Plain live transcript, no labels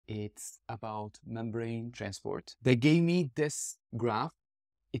It's about membrane transport. They gave me this graph.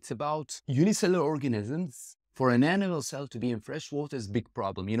 It's about unicellular organisms. For an animal cell to be in fresh water is a big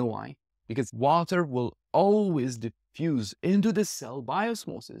problem. You know why? Because water will always diffuse into the cell by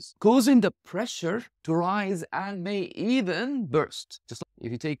osmosis, causing the pressure to rise and may even burst. Just like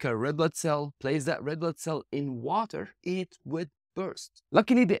if you take a red blood cell, place that red blood cell in water, it would burst.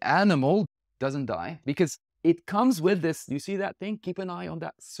 Luckily, the animal doesn't die because it comes with this. You see that thing? Keep an eye on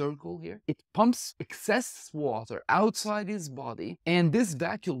that circle here. It pumps excess water outside his body, and this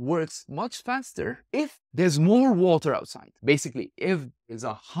vacuole works much faster if there's more water outside. Basically, if there's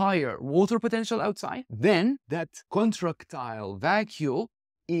a higher water potential outside, then that contractile vacuole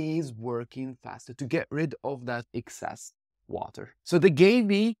is working faster to get rid of that excess water. So they gave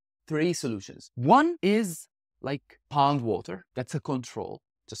me 3 solutions. One is like pond water. That's a control.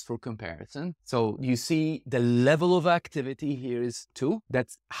 Just for comparison. So you see the level of activity here is 2.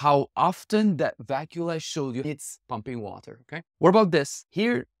 That's how often that vacuole I showed you, it's pumping water, okay? What about this?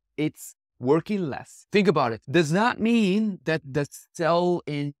 Here, it's working less. Think about it. Does that mean that the cell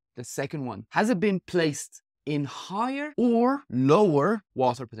in the second one has it been placed in higher or lower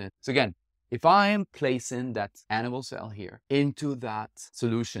water potential? So again, if I am placing that animal cell here into that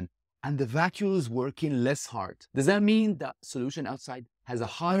solution, and the vacuole is working less hard, does that mean that solution outside has a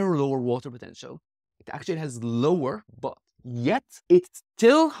higher or lower water potential? It actually has lower, but yet it's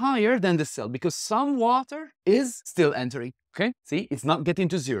still higher than the cell because some water is still entering, okay? See, it's not getting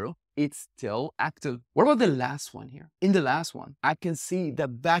to 0. It's still active. What about the last one here? In the last one, I can see the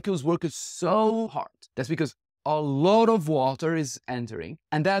vacuole is working so hard. That's because a lot of water is entering,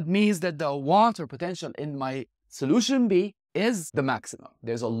 and that means that the water potential in my solution B is the maximum.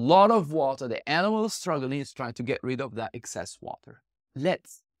 There's a lot of water. The animal is struggling, is trying to get rid of that excess water.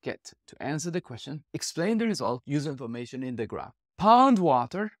 Let's get to answer the question. Explain the result, use information in the graph. Pond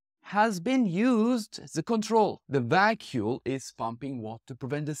water has been used as a control. The vacuole is pumping water to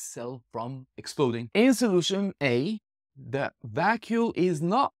prevent the cell from exploding. In solution A, the vacuole is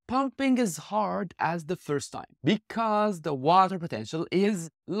not pumping as hard as the first time because the water potential is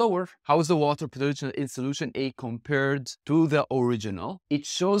lower. How is the water potential in solution A compared to the original? It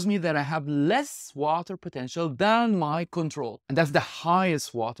shows me that I have less water potential than my control. And that's the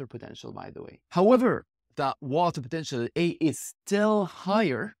highest water potential, by the way. However, the water potential A is still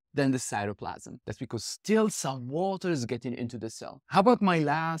higher than the cytoplasm. That's because still some water is getting into the cell. How about my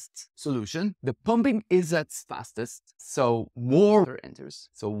last solution? The pumping is at its fastest, so more water enters.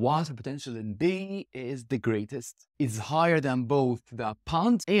 So water potential in B is the greatest. It's higher than both the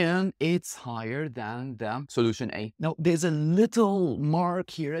pond and it's higher than the solution A. Now, there's a little mark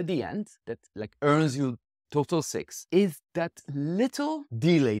here at the end that like earns you total 6. Is that little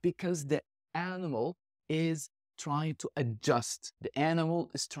delay because the animal is trying to adjust. The animal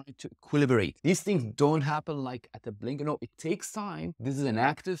is trying to equilibrate. These things don't happen like at a blink. No, it takes time. This is an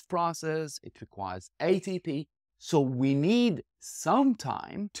active process. It requires ATP. So we need some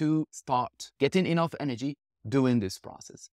time to start getting enough energy doing this process.